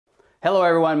Hello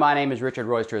everyone, my name is Richard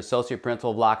Royster, Associate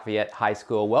Principal of Lafayette High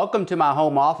School. Welcome to my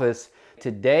home office.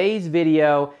 Today's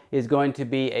video is going to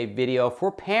be a video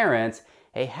for parents,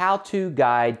 a how-to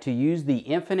guide to use the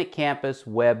Infinite Campus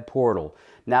web portal.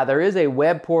 Now there is a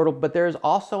web portal, but there is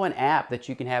also an app that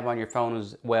you can have on your phone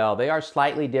as well. They are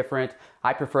slightly different.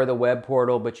 I prefer the web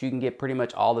portal, but you can get pretty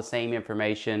much all the same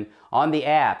information on the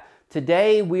app.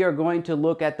 Today we are going to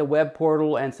look at the web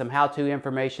portal and some how-to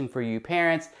information for you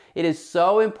parents. It is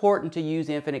so important to use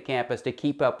Infinite Campus to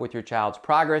keep up with your child's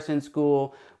progress in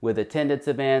school, with attendance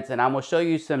events, and I'm going to show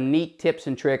you some neat tips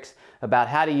and tricks about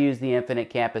how to use the Infinite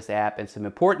Campus app and some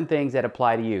important things that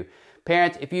apply to you.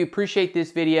 Parents, if you appreciate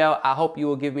this video, I hope you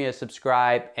will give me a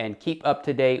subscribe and keep up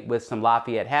to date with some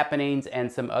Lafayette happenings and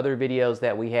some other videos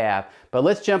that we have. But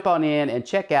let's jump on in and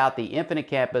check out the Infinite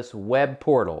Campus web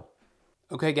portal.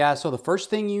 Okay guys, so the first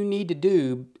thing you need to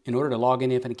do in order to log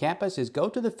in Infinite Campus is go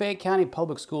to the Fayette County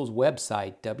Public Schools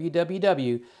website,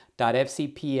 www.fcps.net.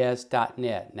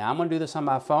 Now I'm going to do this on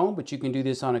my phone, but you can do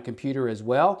this on a computer as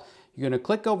well. You're going to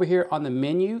click over here on the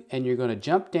menu and you're going to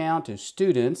jump down to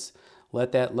Students.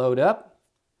 Let that load up.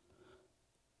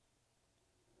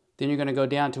 Then you're going to go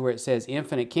down to where it says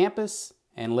Infinite Campus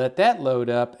and let that load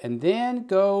up, and then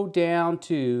go down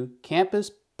to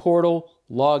Campus Portal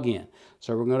Login.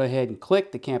 So we're going to go ahead and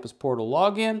click the Campus Portal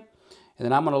Login, and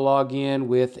then I'm going to log in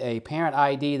with a parent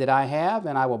ID that I have,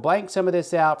 and I will blank some of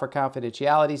this out for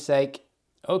confidentiality's sake.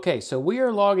 Okay, so we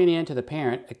are logging into the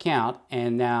parent account,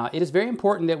 and now it is very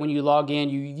important that when you log in,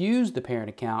 you use the parent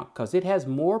account because it has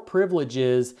more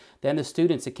privileges than the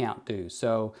student's account do.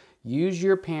 So use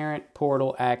your parent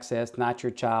portal access, not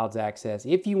your child's access,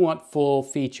 if you want full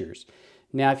features.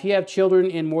 Now, if you have children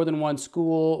in more than one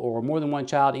school or more than one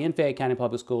child in Fayette County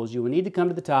Public Schools, you will need to come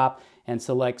to the top and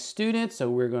select Students. So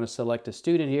we're going to select a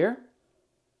student here.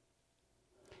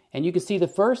 And you can see the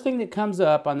first thing that comes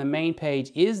up on the main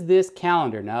page is this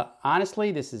calendar. Now,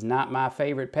 honestly, this is not my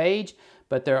favorite page,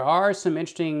 but there are some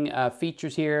interesting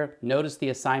features here. Notice the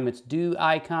assignments due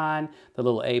icon, the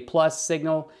little A+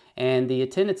 signal, and the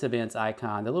attendance events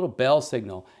icon, the little bell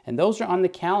signal. And those are on the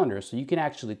calendar, so you can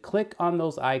actually click on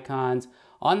those icons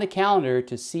on the calendar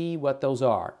to see what those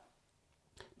are.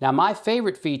 Now, my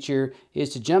favorite feature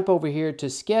is to jump over here to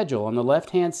Schedule on the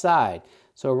left-hand side.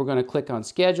 So we're going to click on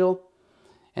Schedule.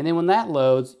 And then when that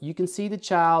loads, you can see the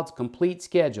child's complete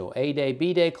schedule. A-Day,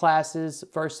 B-Day classes,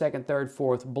 first, second, third,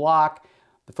 fourth block,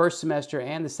 the first semester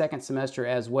and the second semester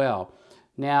as well.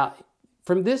 Now,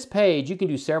 from this page, you can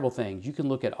do several things. You can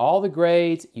look at all the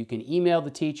grades, you can email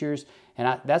the teachers,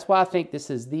 and that's why I think this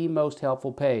is the most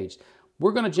helpful page.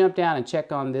 We're going to jump down and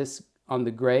check on this on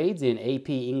the grades in AP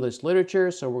English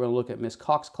Literature. So we're going to look at Ms.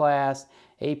 Cox's class,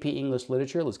 AP English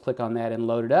Literature. Let's click on that and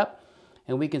load it up.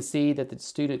 And we can see that the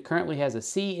student currently has a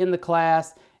C in the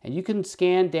class, and you can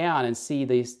scan down and see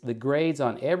the grades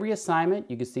on every assignment.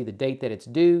 You can see the date that it's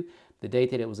due, the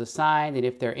date that it was assigned, and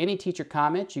if there are any teacher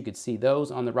comments, you could see those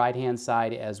on the right-hand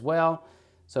side as well.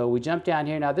 So we jump down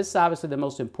here. Now this is obviously the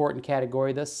most important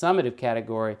category, the summative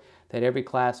category that every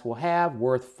class will have,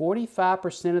 worth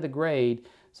 45% of the grade.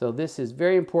 So this is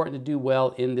very important to do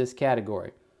well in this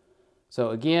category.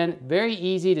 So again, very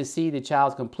easy to see the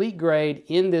child's complete grade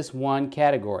in this one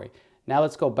category. Now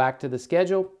let's go back to the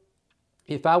schedule.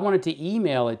 If I wanted to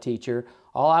email a teacher,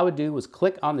 all I would do was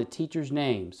click on the teacher's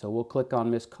name. So we'll click on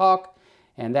Ms. Cox,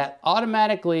 and that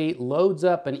automatically loads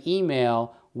up an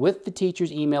email with the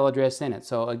teacher's email address in it.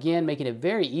 So again, making it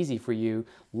very easy for you.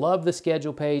 Love the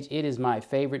schedule page. It is my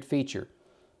favorite feature.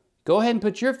 Go ahead and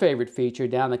put your favorite feature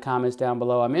down in the comments down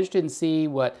below. I'm interested in see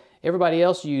what everybody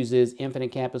else uses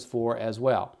Infinite Campus for as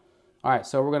well. All right,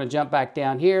 so we're going to jump back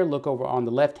down here, look over on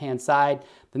the left-hand side.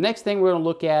 The next thing we're going to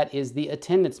look at is the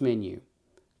attendance menu.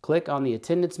 Click on the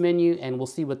attendance menu and we'll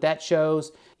see what that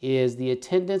shows is the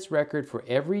attendance record for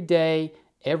every day,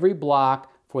 every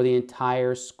block for the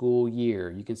entire school year.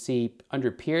 You can see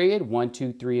under period 1,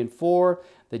 2, 3, and 4,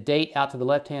 the date out to the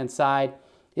left-hand side.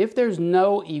 If there's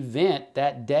no event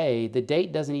that day, the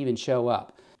date doesn't even show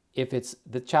up. If it's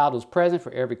the child was present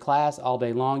for every class all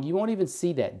day long, you won't even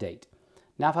see that date.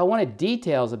 Now, if I wanted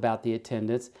details about the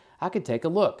attendance, I could take a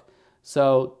look.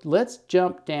 So let's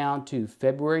jump down to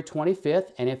February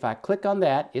 25th, and if I click on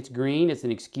that, it's green, it's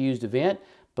an excused event,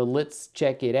 but let's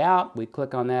check it out. We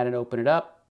click on that and open it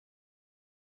up.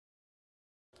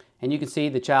 And you can see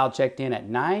the child checked in at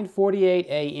 9:48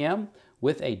 a.m.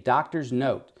 with a doctor's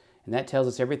note, and that tells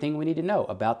us everything we need to know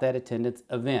about that attendance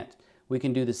event. We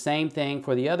can do the same thing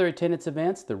for the other attendance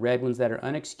events, the red ones that are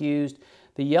unexcused,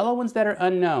 the yellow ones that are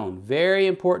unknown. Very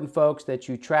important, folks, that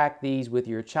you track these with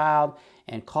your child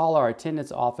and call our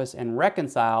attendance office and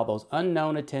reconcile those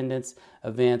unknown attendance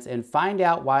events and find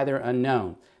out why they're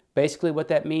unknown. Basically what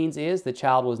that means is the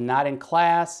child was not in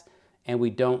class and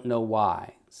we don't know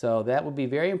why. So that would be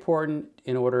very important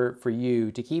in order for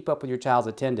you to keep up with your child's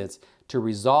attendance to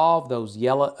resolve those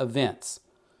yellow events.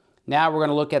 Now we're going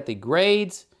to look at the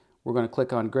grades. We're going to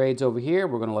click on grades over here.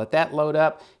 We're going to let that load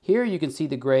up. Here you can see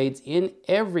the grades in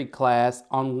every class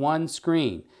on one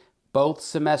screen, both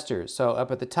semesters. So up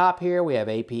at the top here we have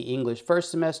AP English first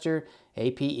semester,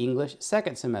 AP English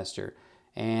second semester,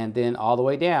 and then all the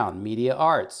way down, Media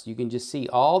Arts. You can just see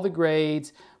all the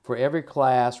grades for every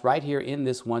class right here in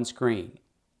this one screen.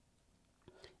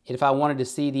 If I wanted to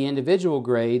see the individual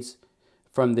grades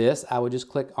from this, I would just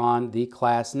click on the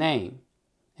class name.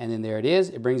 And then there it is.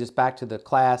 It brings us back to the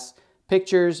class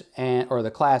pictures or the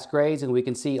class grades, and we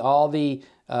can see all the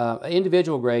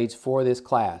individual grades for this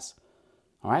class.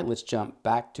 All right, let's jump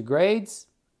back to grades.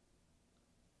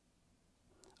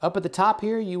 Up at the top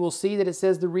here, you will see that it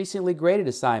says the recently graded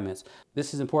assignments.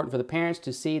 This is important for the parents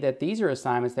to see that these are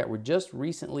assignments that were just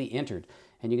recently entered.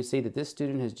 And you can see that this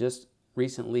student has just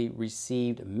recently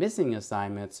received missing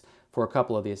assignments for a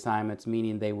couple of the assignments,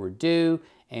 meaning they were due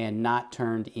and not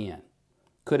turned in.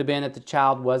 Could have been that the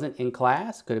child wasn't in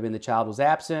class, could have been the child was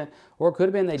absent, or could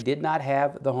have been they did not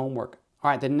have the homework.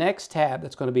 All right, the next tab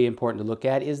that's going to be important to look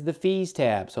at is the fees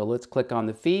tab. So let's click on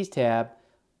the fees tab.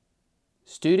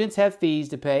 Students have fees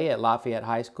to pay at Lafayette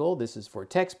High School. This is for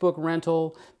textbook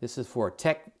rental. This is for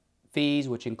tech fees,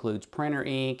 which includes printer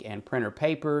ink and printer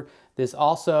paper. This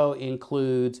also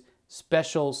includes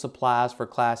special supplies for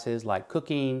classes like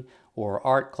cooking or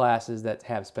art classes that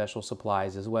have special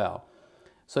supplies as well.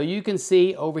 So you can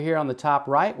see over here on the top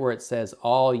right where it says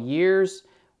all years,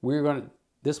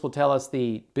 this will tell us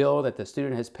the bill that the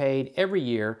student has paid every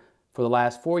year for the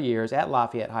last 4 years at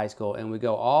Lafayette High School, and we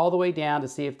go all the way down to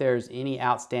see if there's any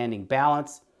outstanding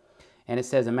balance, and it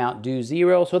says amount due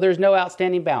 0, so there's no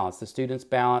outstanding balance. The student's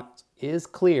balance is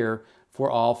clear for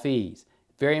all fees.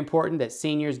 Very important that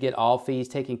seniors get all fees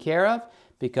taken care of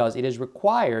because it is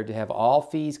required to have all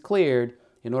fees cleared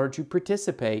in order to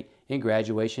participate in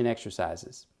graduation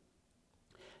exercises.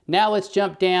 Now let's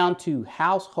jump down to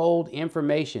household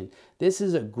information. This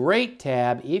is a great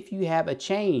tab if you have a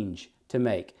change to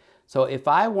make. So if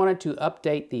I wanted to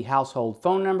update the household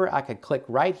phone number, I could click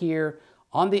right here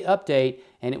on the update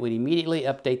and it would immediately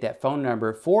update that phone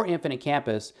number for Infinite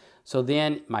Campus. So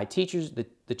then my teachers,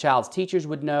 the child's teachers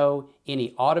would know,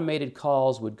 any automated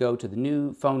calls would go to the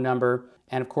new phone number,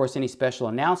 and of course any special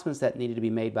announcements that needed to be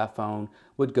made by phone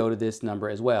would go to this number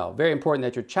as well. Very important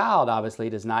that your child obviously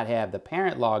does not have the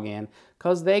parent login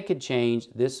because they could change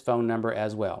this phone number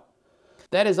as well.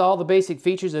 That is all the basic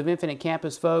features of Infinite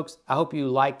Campus, folks. I hope you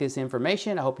like this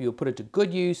information. I hope you'll put it to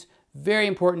good use. Very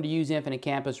important to use Infinite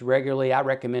Campus regularly. I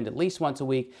recommend at least once a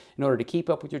week in order to keep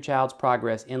up with your child's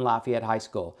progress in Lafayette High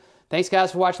School. Thanks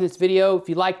guys for watching this video. If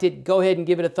you liked it, go ahead and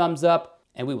give it a thumbs up,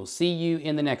 and we will see you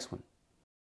in the next one.